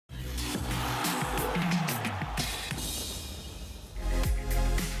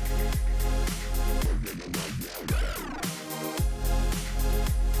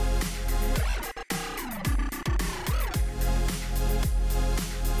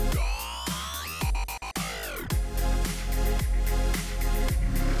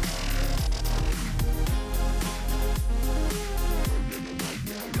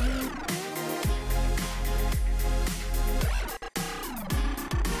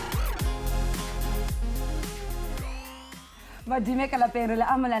Madimeka la pere le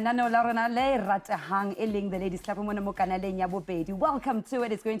amala nano la rona le ratehang eling the ladies club mona mo kanaleng ya bobedi. Welcome to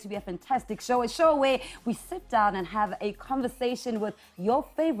it. It's going to be a fantastic show, a show where we sit down and have a conversation with your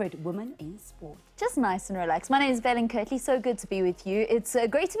favorite women in sport. Just nice and relaxed. My name is Belen Kirtley. So good to be with you. It's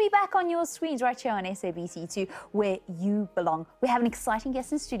great to be back on your screens right here on SABC2, where you belong. We have an exciting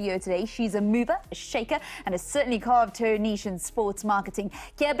guest in studio today. She's a mover, a shaker, and has certainly carved her niche in sports marketing.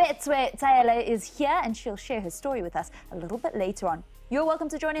 Kea Taele is here, and she'll share her story with us a little bit later on. You're welcome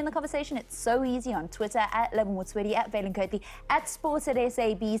to join in the conversation. It's so easy on Twitter at @Lebamotswedi, at Belen Kirtley, at Sports at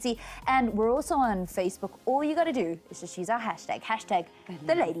SABC, and we're also on Facebook. All you got to do is just use our hashtag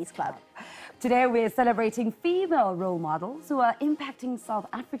the Ladies Club. Today we're celebrating female role models who are impacting South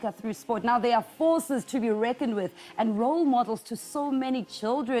Africa through sport. Now they are forces to be reckoned with and role models to so many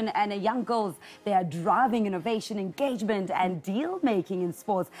children and young girls. They are driving innovation, engagement and deal making in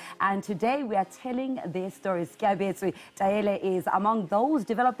sports. And today we are telling their stories. Kea Taele is among those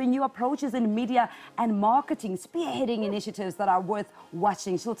developing new approaches in media and marketing, spearheading initiatives that are worth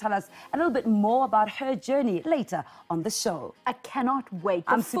watching. She'll tell us a little bit more about her journey later on the show. I cannot wait.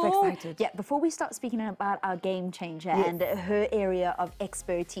 I'm super excited. Yeah, before we start speaking about our game changer and her area of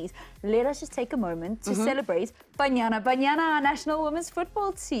expertise, let us just take a moment to celebrate Banyana, our national women's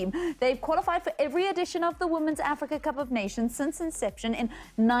football team. They've qualified for every edition of the Women's Africa Cup of Nations since inception in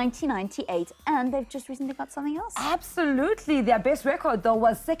 1998, and they've just recently got something else. Absolutely. Their best record, though,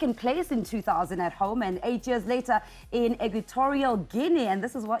 was second place in 2000 at home and 8 years later in Equatorial Guinea, and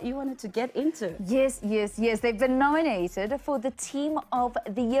this is what you wanted to get into. Yes. They've been nominated for the Team of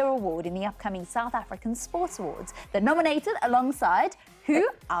the Year award in the upcoming South African Sports Awards. They're nominated alongside who?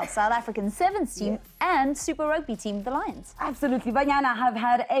 Our South African Sevens team and Super Rugby team, the Lions. Absolutely. Banyana have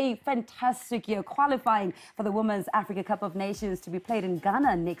had a fantastic year qualifying for the Women's Africa Cup of Nations to be played in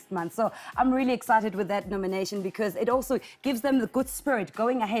Ghana next month. So I'm really excited with that nomination because it also gives them the good spirit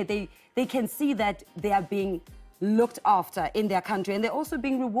going ahead. They can see that they are being looked after in their country and they're also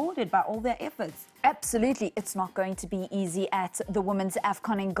being rewarded by all their efforts. Absolutely. It's not going to be easy at the Women's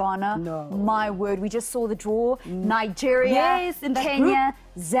AFCON in Ghana. No. My word, we just saw the draw. Nigeria, Kenya,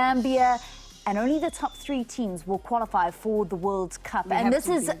 Zambia, and only the top 3 teams will qualify for the World Cup. And this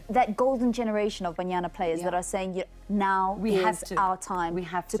is that golden generation of Banyana players that are saying, now is our time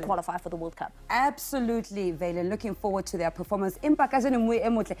to qualify for the World Cup. Absolutely, Valen. Looking forward to their performance. The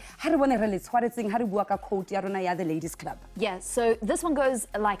Ladies Club. Yeah, so this one goes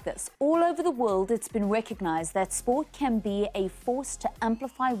like this. All over the world, it's been recognized that sport can be a force to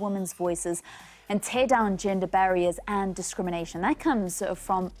amplify women's voices and tear down gender barriers and discrimination. That comes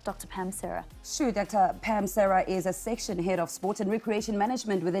from Dr. Pam Serra. Sure, Dr. Pam Serra is a section head of sports and recreation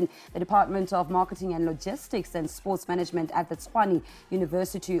management within the Department of Marketing and Logistics and Sports Management at the Tshwane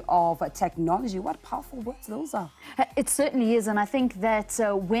University of Technology. What powerful words those are. It certainly is, and I think that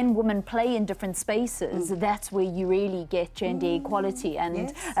when women play in different spaces, that's where you really get gender equality.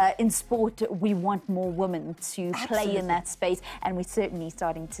 And in sport, we want more women to play in that space, and we're certainly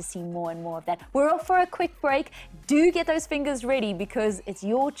starting to see more and more of that. We're off for a quick break. Do get those fingers ready because it's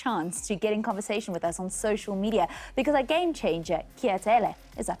your chance to get in conversation with us on social media because our game changer, Kea Taele,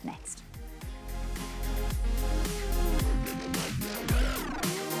 is up next.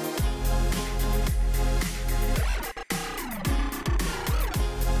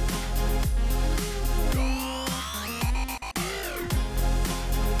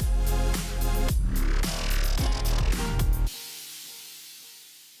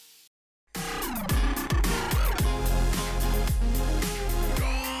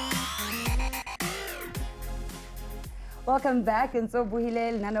 Welcome back. And so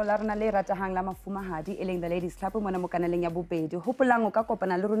buhile nano la rona le ratahang la mafumahadi eling the Ladies Club mona mo kanaleng ya bobedi. Hopolang o ka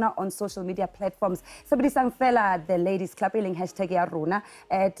kopana le rona on social media platforms. Sebedisang fela the Ladies Club eling hashtag ya rona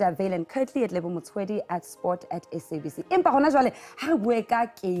at Belen Kirtley, at Lebamotswedi, at Sport at SABC. Empa hona jwale ha re bue ka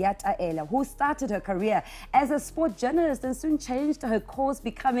Kea Taele, who started her career as a sport journalist and soon changed her course,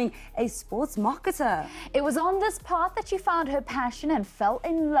 becoming a sports marketer. It was on this path that she found her passion and fell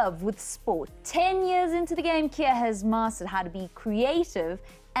in love with sport. 10 years into the game, Kea has mastered how to be creative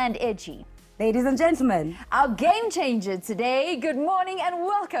and edgy. Ladies and gentlemen, our game changer today. Good morning and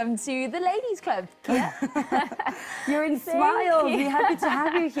welcome to the Ladies Club. Kea. You're in smiles. We're happy to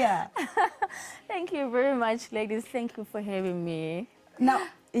have you here. Thank you very much, ladies. Thank you for having me. Now,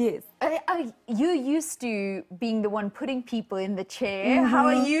 yes. You're used to being the one putting people in the chair. How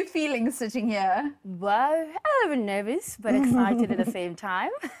are you feeling sitting here? Well, a little bit nervous, but excited at the same time.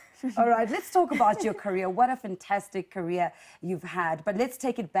 All right, let's talk about your career. What a fantastic career you've had. But let's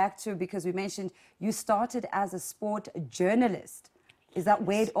take it back to, because we mentioned you started as a sport journalist. Is that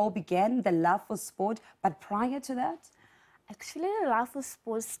where it all began, the love for sport? But prior to that? Actually, the love for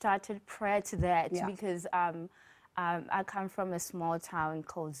sports started prior to that Yeah. because I come from a small town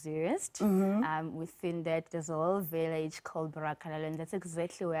called Zurist. Within that, there's a little village called Barakalala, and that's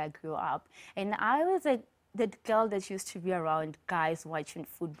exactly where I grew up. And I was that girl that used to be around guys watching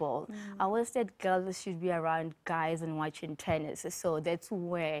football. I was that girl that should be around guys and watching tennis. So that's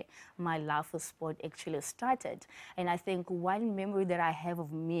where my love for sport actually started. And I think one memory that I have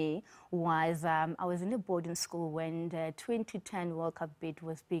of me was I was in a boarding school when the 2010 World Cup bid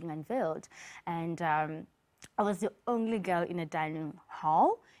was being unveiled. And I was the only girl in a dining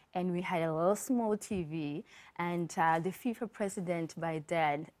hall, and we had a little small TV. And the FIFA president by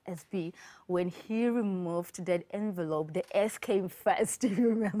then, SB, when he removed that envelope, the S came first, do you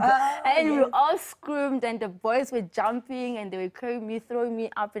remember? And we all screamed, and the boys were jumping, and they were carrying me, throwing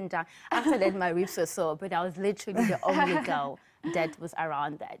me up and down. After that, my ribs were sore, but I was literally the only girl that was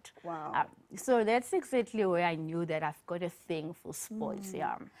around that. Wow. So that's exactly where I knew that I've got a thing for sports,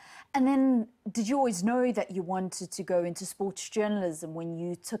 yeah. And then, did you always know that you wanted to go into sports journalism when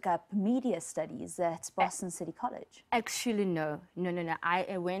you took up media studies at Boston City College? Actually, no.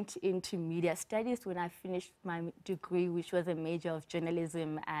 I went into media studies when I finished my degree, which was a major of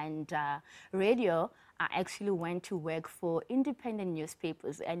journalism and radio. I actually went to work for independent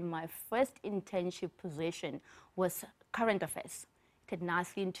newspapers, and my first internship position was current affairs. It had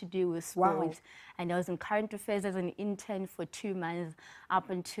nothing to do with sports. Wow. And I was in current affairs as an intern for 2 months up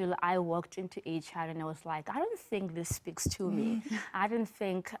until I walked into HR, and I was like, I don't think this speaks to me. I don't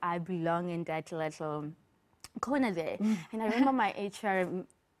think I belong in that little corner there. And I remember my HR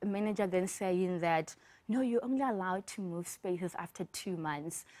manager then saying that, no, you're only allowed to move spaces after 2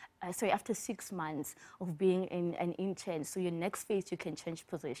 months. After 6 months of being an intern. So your next phase, you can change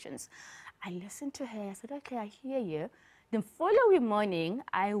positions. I listened to her. I said, okay, I hear you. The following morning,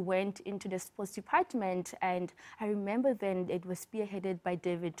 I went into the sports department, and I remember then it was spearheaded by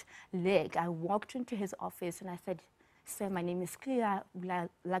David Legg. I walked into his office and I said, sir, my name is Kea. Would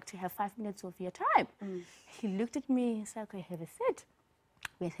like to have 5 minutes of your time? He looked at me and said, okay, have a seat.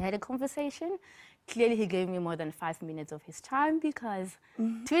 We had a conversation. Clearly, he gave me more than 5 minutes of his time because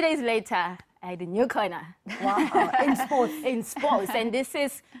 2 days later, I had a new corner. Wow, in sports. In sports. And this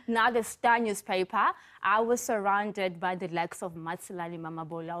is now the Star newspaper. I was surrounded by the likes of Matsilali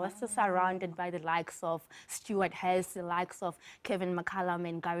Mamabola. I was surrounded by the likes of Stuart Hess, the likes of Kevin McCallum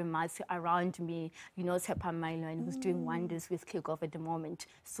and Gary Matsi around me. You know, Sepa Milo, and who's doing wonders with Kickoff at the moment.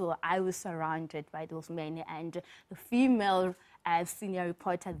 So I was surrounded by those men. And the female senior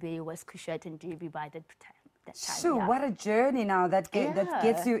reporter there was Kushet and Debbie by that time. Sure, yeah. What a journey now that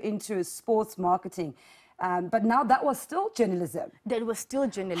gets you into sports marketing. But now that was still journalism. That was still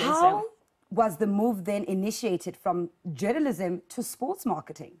journalism. How was the move then initiated from journalism to sports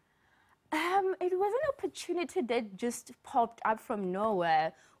marketing? It was an opportunity that just popped up from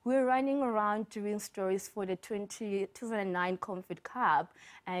nowhere. We were running around doing stories for the 2009 Comfort Cup,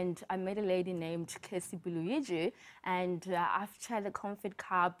 and I met a lady named Casey Buluiji, and after the Comfort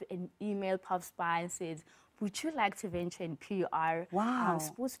Cup, an email pops by and says, would you like to venture in PR? Wow.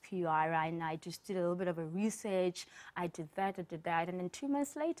 Sports PR, and I just did a little bit of a research. I did that, and then 2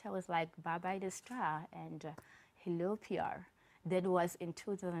 months later, I was like, bye-bye the Star, and hello PR. That was in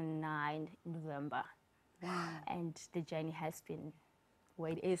 2009, November. Wow. And the journey has been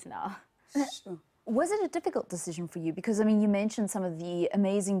where it is now. Sure. Was it a difficult decision for you? Because, I mean, you mentioned some of the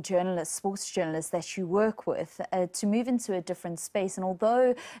amazing journalists, sports journalists that you work with, to move into a different space. And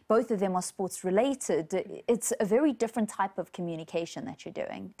although both of them are sports related, it's a very different type of communication that you're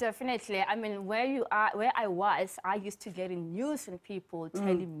doing. Definitely. I mean, where I was, I used to get in news and people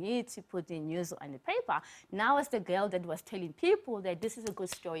telling me to put the news on the paper. Now as the girl that was telling people that this is a good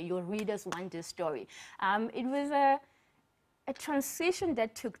story, your readers want this story. It was a transition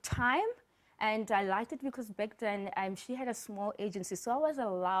that took time. And I liked it because back then she had a small agency, so I was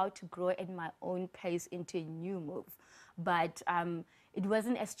allowed to grow at my own pace into a new move. But it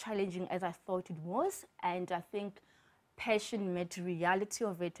wasn't as challenging as I thought it was, and I think passion met reality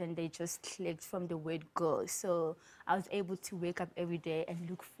of it, and they just clicked from the word go. So I was able to wake up every day and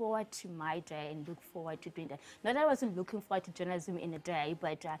look forward to my day and look forward to doing that. Not that I wasn't looking forward to journalism in a day,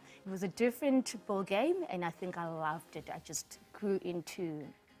 but it was a different ball game, and I think I loved it. I just grew into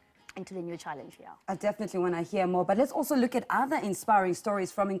into the new challenge. Yeah. I definitely want to hear more, but let's also look at other inspiring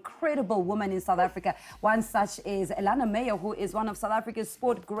stories from incredible women in South Africa. One such is Elana Meyer, who is one of South Africa's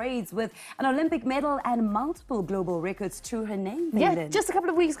sport grades with an Olympic medal and multiple global records to her name. Yeah, just a couple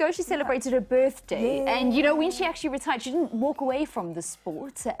of weeks ago, she celebrated her birthday. Yeah. And, you know, when she actually retired, she didn't walk away from the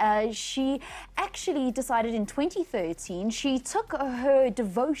sport. She actually decided in 2013, she took her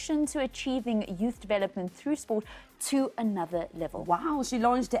devotion to achieving youth development through sport to another level. Wow, she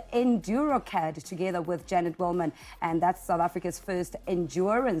launched EnduroCAD together with Janet Wellman, and that's South Africa's first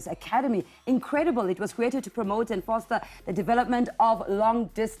endurance academy. Incredible. It was created to promote and foster the development of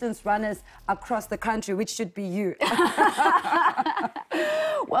long-distance runners across the country, which should be you.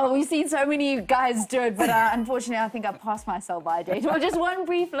 Well, we've seen so many guys do it, but unfortunately, I think I passed myself by date. Well, just one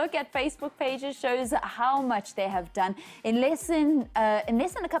brief look at Facebook pages shows how much they have done in less than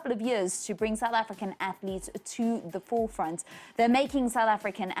a couple of years to bring South African athletes to the forefront. They're making South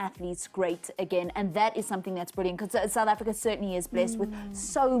African athletes great again, and that is something that's brilliant because South Africa certainly is blessed with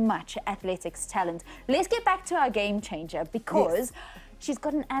so much athletics talent. Let's get back to our game changer because she's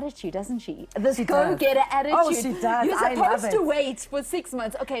got an attitude, doesn't she? This go-getter attitude. Oh, she does. You're supposed to wait for 6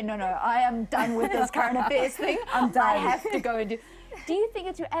 months. Okay, no, I am done with this current affairs thing. I'm done. I have to go and do. Do you think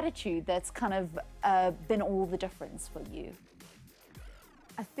it's your attitude that's kind of been all the difference for you?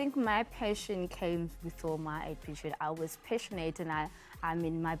 I think my passion came before my attitude. I was passionate, and I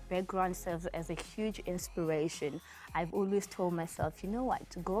mean, my background serves as a huge inspiration. I've always told myself, you know what,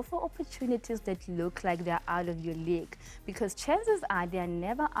 to go for opportunities that look like they're out of your league, because chances are they're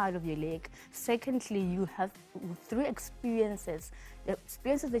never out of your league. Secondly, you have, through experiences, the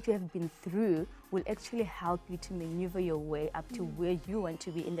experiences that you have been through will actually help you to maneuver your way up to where you want to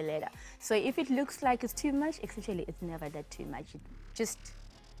be in the ladder. So if it looks like it's too much, actually it's never that too much. It's just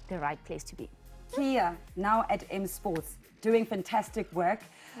the right place to be. Kea, now at M Sports, doing fantastic work,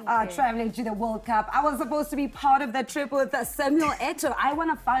 traveling to the World Cup. I was supposed to be part of that trip with Samuel Eto'o. I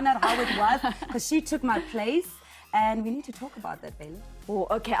want to find out how it was because she took my place, and we need to talk about that, Bailey. Oh,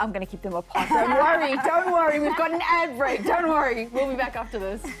 okay, I'm going to keep them apart. Don't worry, we've got an ad break. Don't worry, we'll be back after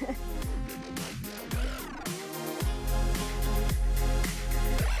this.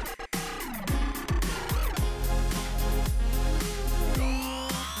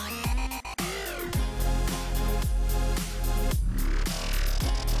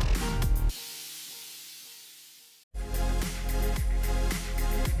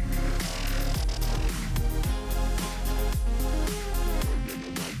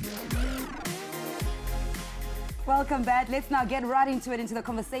 Welcome back. Let's now get right into the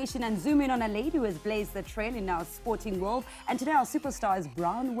conversation and zoom in on a lady who has blazed the trail in our sporting world. And today our superstar is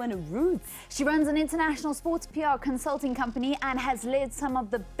Bronwyn Roots. She runs an international sports PR consulting company and has led some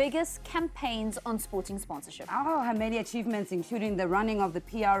of the biggest campaigns on sporting sponsorship. Oh, her many achievements, including the running of the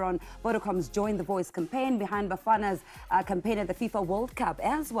PR on Vodacom's Join the Voice campaign, behind Bafana's campaign at the FIFA World Cup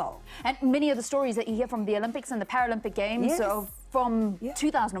as well. And many of the stories that you hear from the Olympics and the Paralympic Games, so from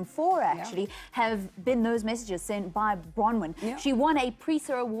 2004 actually, have been those messages sent by Bronwyn. She won a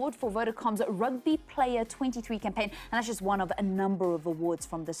PRISA award for Vodacom's Rugby Player 23 campaign, and that's just one of a number of awards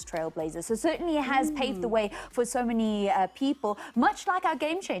from this trailblazer. So certainly it has paved the way for so many people, much like our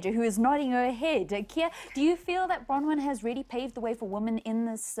game changer who is nodding her head. Kea, do you feel that Bronwyn has really paved the way for women in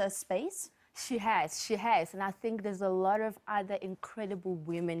this space? She has, and I think there's a lot of other incredible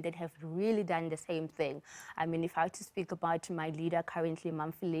women that have really done the same thing. I mean, if I were to speak about my leader currently,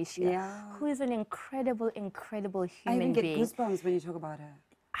 Mom Felicia, who is an incredible human being. I even get goosebumps when you talk about her.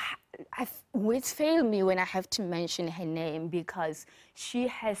 Words fail me when I have to mention her name, because she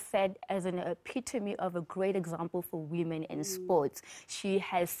has set as an epitome of a great example for women in sports. She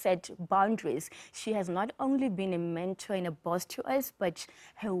has set boundaries. She has not only been a mentor and a boss to us, but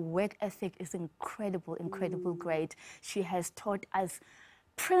her work ethic is incredible, great. She has taught us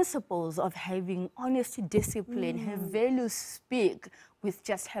principles of having honesty, discipline. Her values speak with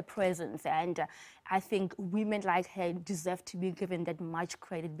just her presence, and I think women like her deserve to be given that much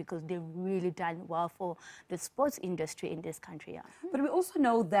credit because they've really done well for the sports industry in this country. But we also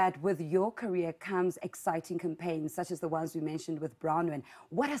know that with your career comes exciting campaigns such as the ones we mentioned with Bronwyn.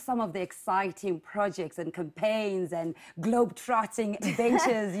 What are some of the exciting projects and campaigns and globe-trotting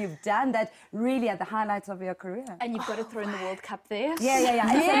ventures you've done that really are the highlights of your career? And you've got to throw in the World Cup there.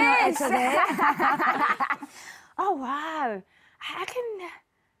 Yes! Oh, wow. I can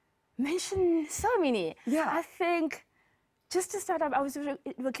mention so many. I think, just to start off,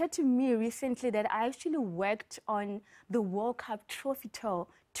 it occurred to me recently that I actually worked on the World Cup trophy tour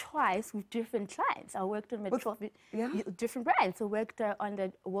twice with different clients. I worked on the trophy, yeah. different brands. I worked on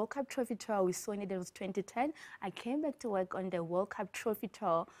the World Cup Trophy Tour with Sony, that was 2010. I came back to work on the World Cup Trophy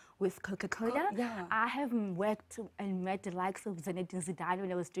Tour with Coca-Cola. Yeah. I have worked and met the likes of Zinedine Zidane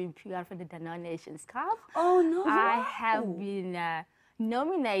when I was doing PR for the Danone Nations Cup. Oh, no. I have been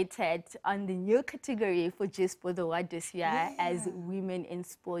nominated on the new category for G-Sport Award this year as Women in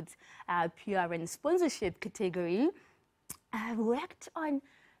Sports PR and Sponsorship category. I worked on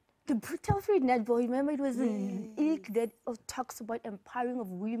the Brutal-Free Netball. Remember, it was a league that talks about empowering of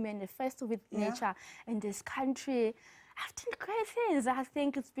women, the first with nature in this country. I've done great things. I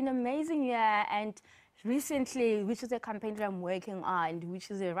think it's been an amazing year. And recently, which is a campaign that I'm working on, which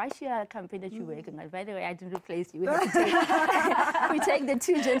is a Russia campaign that you're working on. By the way, I didn't replace you. We take the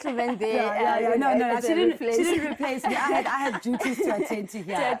two gentlemen there. No, she didn't replace me. I had duties to attend to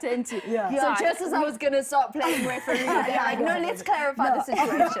here. So just as I was going to start playing referee, let's clarify the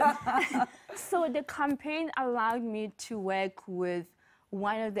situation. So the campaign allowed me to work with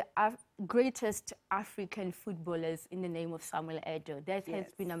one of the greatest African footballers in the name of Samuel Eto'o. That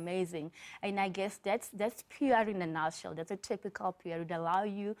has been amazing. And I guess that's PR in a nutshell. That's a typical PR. It allows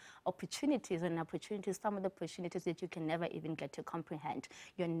you opportunities, some of the opportunities that you can never even get to comprehend.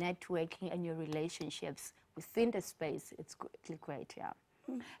 Your networking and your relationships within the space, it's great, yeah.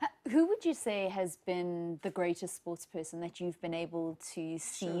 Who would you say has been the greatest sports person that you've been able to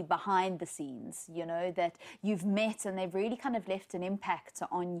see behind the scenes, that you've met and they've really kind of left an impact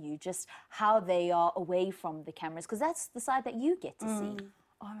on you, just how they are away from the cameras? Because that's the side that you get to see.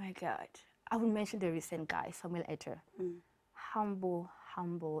 Oh, my God. I would mention the recent guy, Samuel Eto'o. Humble.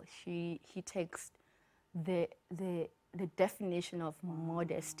 He takes the definition of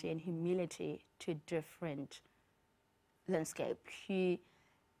modesty and humility to a different landscape. He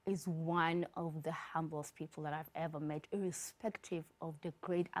is one of the humblest people that I've ever met, irrespective of the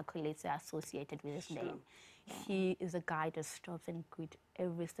great accolades that are associated with his name. He is a guy that stops and greets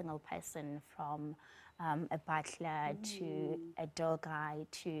every single person, from a butler to a door guy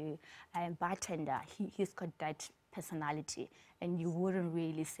to a bartender. He's got that personality, and you wouldn't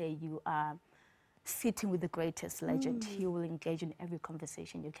really say you are sitting with the greatest legend. He will engage in every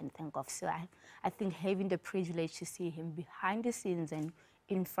conversation you can think of. So I think having the privilege to see him behind the scenes and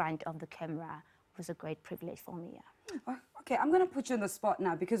in front of the camera was a great privilege for me. Okay, I'm going to put you on the spot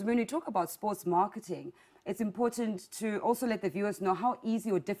now, because when we talk about sports marketing, it's important to also let the viewers know how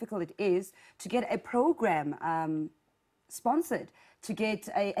easy or difficult it is to get a program sponsored, to get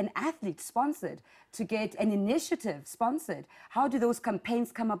an athlete sponsored, to get an initiative sponsored. How do those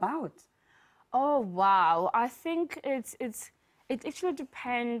campaigns come about? Oh, wow. I think it actually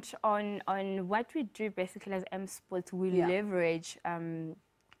depends on what we do basically as M Sports. We leverage,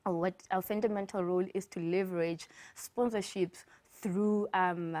 what our fundamental role is to leverage sponsorships through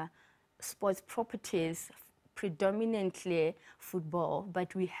sports properties, predominantly football,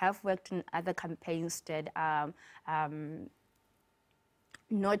 but we have worked on other campaigns that are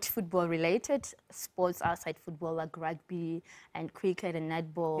not football related, sports outside football like rugby and cricket and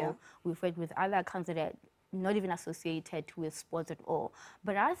netball. We've worked with other accounts that are not even associated with sports at all.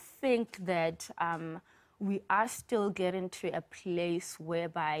 But I think that we are still getting to a place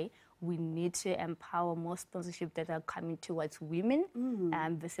whereby we need to empower more sponsorship that are coming towards women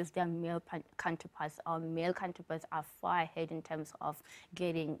versus their male counterparts. Our male counterparts are far ahead in terms of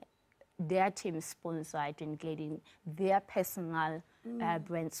getting their team sponsored and getting their personal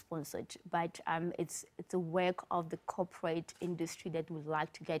brand sponsored. But it's a work of the corporate industry that would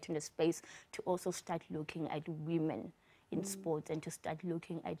like to get in the space to also start looking at women in sports and to start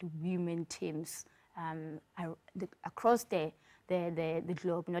looking at women teams across the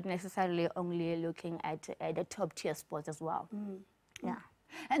globe, not necessarily only looking at the top tier sports as well. Yeah.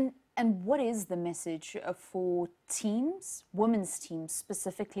 And what is the message for teams, women's teams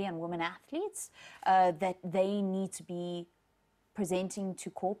specifically, and women athletes, that they need to be presenting to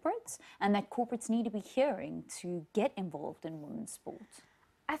corporates, and that corporates need to be hearing to get involved in women's sport?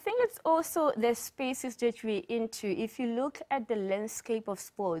 I think it's also the spaces that we're into. If you look at the landscape of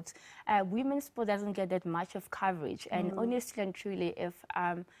sports, women's sport doesn't get that much of coverage. And honestly and truly, if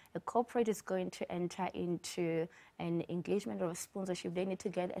a corporate is going to enter into an engagement or a sponsorship, they need to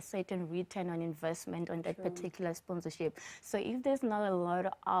get a certain return on investment on that particular sponsorship. So if there's not a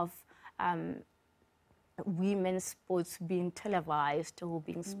lot of women's sports being televised or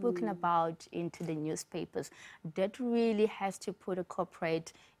being spoken about into the newspapers. That really has to put a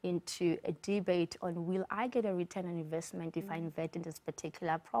corporate into a debate on, will I get a return on investment if I invest in this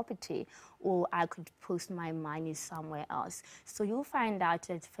particular property, or I could post my money somewhere else. So you'll find out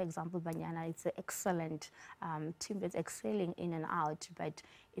that, for example, Banyana is an excellent team that's excelling in and out, but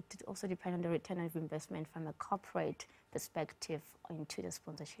it also depends on the return of investment from a corporate perspective into the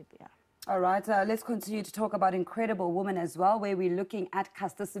sponsorship. Yeah. All right, let's continue to talk about incredible women as well, where we're looking at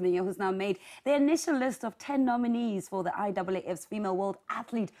Caster Semenya, who's now made the initial list of 10 nominees for the IAAF's Female World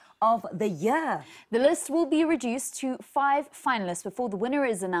Athlete of the Year. The list will be reduced to 5 finalists before the winner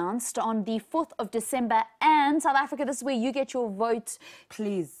is announced on the 4th of December. And South Africa, this is where you get your vote.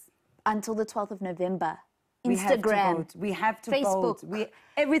 Please. Until the 12th of November. We Instagram, we have to Facebook, vote.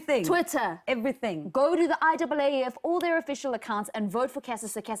 Everything. Twitter. Everything. Go to the IAAF, all their official accounts, and vote for Caster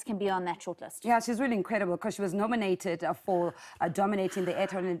so Caster can be on that shortlist. Yeah, she's really incredible because she was nominated for dominating the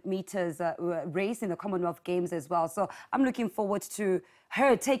 800 meters race in the Commonwealth Games as well. So I'm looking forward to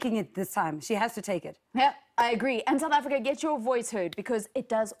her taking it this time. She has to take it. Yeah, I agree. And South Africa, get your voice heard because it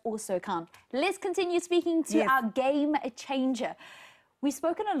does also count. Let's continue speaking to our game changer. We've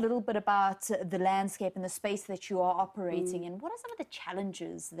spoken a little bit about the landscape and the space that you are operating in. What are some of the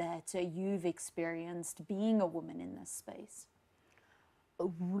challenges that you've experienced being a woman in this space?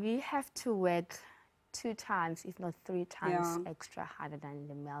 We have to work 2 times, if not 3 times extra harder than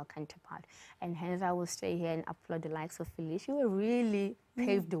the male counterpart. And hence I will stay here and applaud the likes of Felicia, who really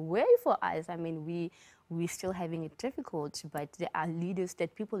paved the way for us. I mean, we're still having it difficult, but there are leaders,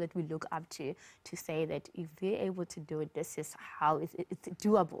 that people that we look up to say that if they're able to do it, this is how it's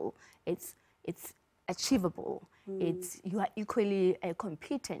doable, it's achievable. You are equally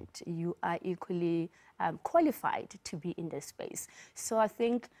competent, you are equally qualified to be in this space. So I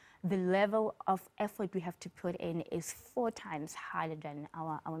think the level of effort we have to put in is 4 times higher than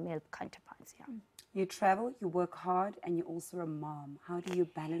our male counterparts. Yeah. You travel, you work hard, and you're also a mom. How do you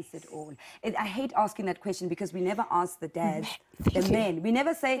balance it all? I hate asking that question because we never ask the dads, the men. We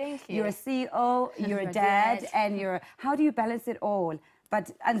never say, you're a CEO, you're a dad, and how do you balance it all?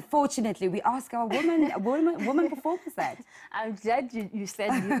 But unfortunately, we ask our woman performers that. I'm glad you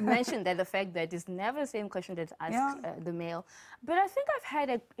mentioned that, the fact that it's never the same question that's asked the male. But I think I've had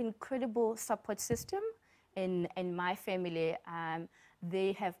an incredible support system in my family.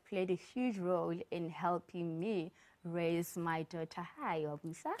 They have played a huge role in helping me raise my daughter high,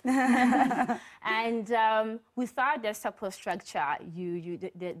 Obisa. And without the support structure,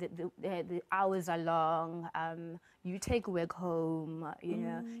 the hours are long. You take work home, you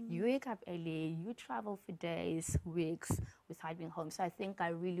know, you wake up early, you travel for days, weeks without being home. So I think I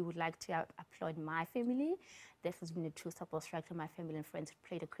really would like to applaud my family. That has been a true support structure. My family and friends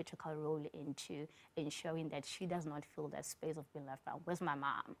played a critical role into ensuring that she does not feel that space of being left out. Where's my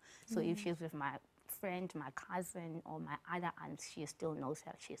mom? So if she's with my friend, my cousin, or my other aunts, she still knows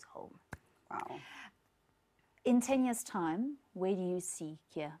that she's home. Wow. In 10 years' time, where do you see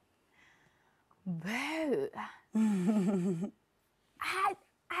Kea? Well, I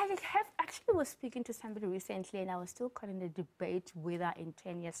actually was speaking to somebody recently, and I was still caught in the debate whether in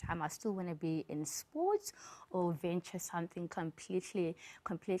 10 years' time I still want to be in sports or venture something completely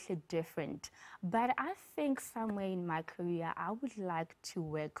different. But I think somewhere in my career, I would like to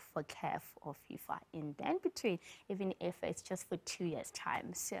work for CAF or FIFA in between, even if it's just for 2 years'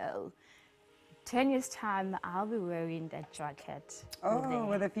 time. So 10 years' time, I'll be wearing that jacket.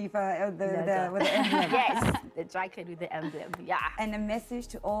 With the FIFA, with the emblem. Yes, the jacket with the emblem, yeah. And a message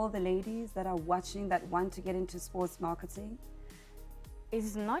to all the ladies that are watching that want to get into sports marketing?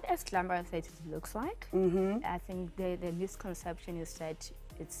 It's not as glamorous as it looks like. I think the misconception is that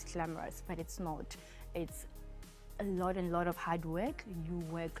it's glamorous, but it's not. It's a lot of hard work. You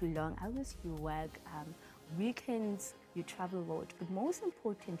work long hours, you work weekends, you travel a lot. But most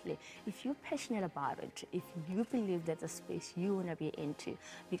importantly, if you're passionate about it, if you believe that's a space you want to be into,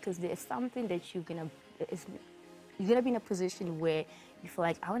 because there's something that you're gonna be in a position where you feel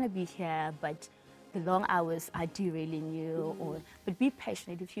like, I want to be here, but the long hours are derailing you. But be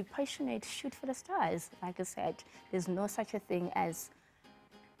passionate. If you're passionate, shoot for the stars. Like I said, there's no such a thing as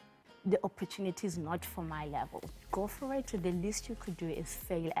the opportunity is not for my level. Go for it. The least you could do is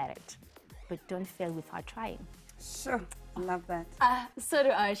fail at it. But don't fail without trying. Sure. I love that. So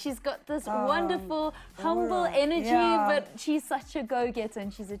do I. She's got this wonderful, humble energy, but she's such a go-getter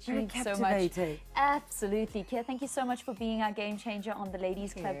and she's achieved so much. Absolutely. Kea, thank you so much for being our game changer on the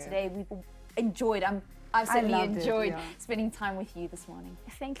Ladies Club today. We've enjoyed. I'm I've certainly loved enjoyed it, yeah. spending time with you this morning.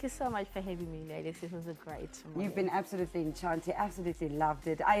 Thank you so much for having me, ladies. This was a great morning. You've been absolutely enchanted. Absolutely loved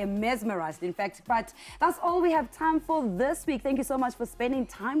it. I am mesmerized, in fact. But that's all we have time for this week. Thank you so much for spending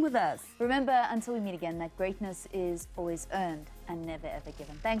time with us. Remember, until we meet again, that greatness is always earned and never ever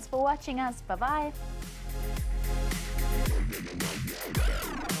given. Thanks for watching us. Bye-bye.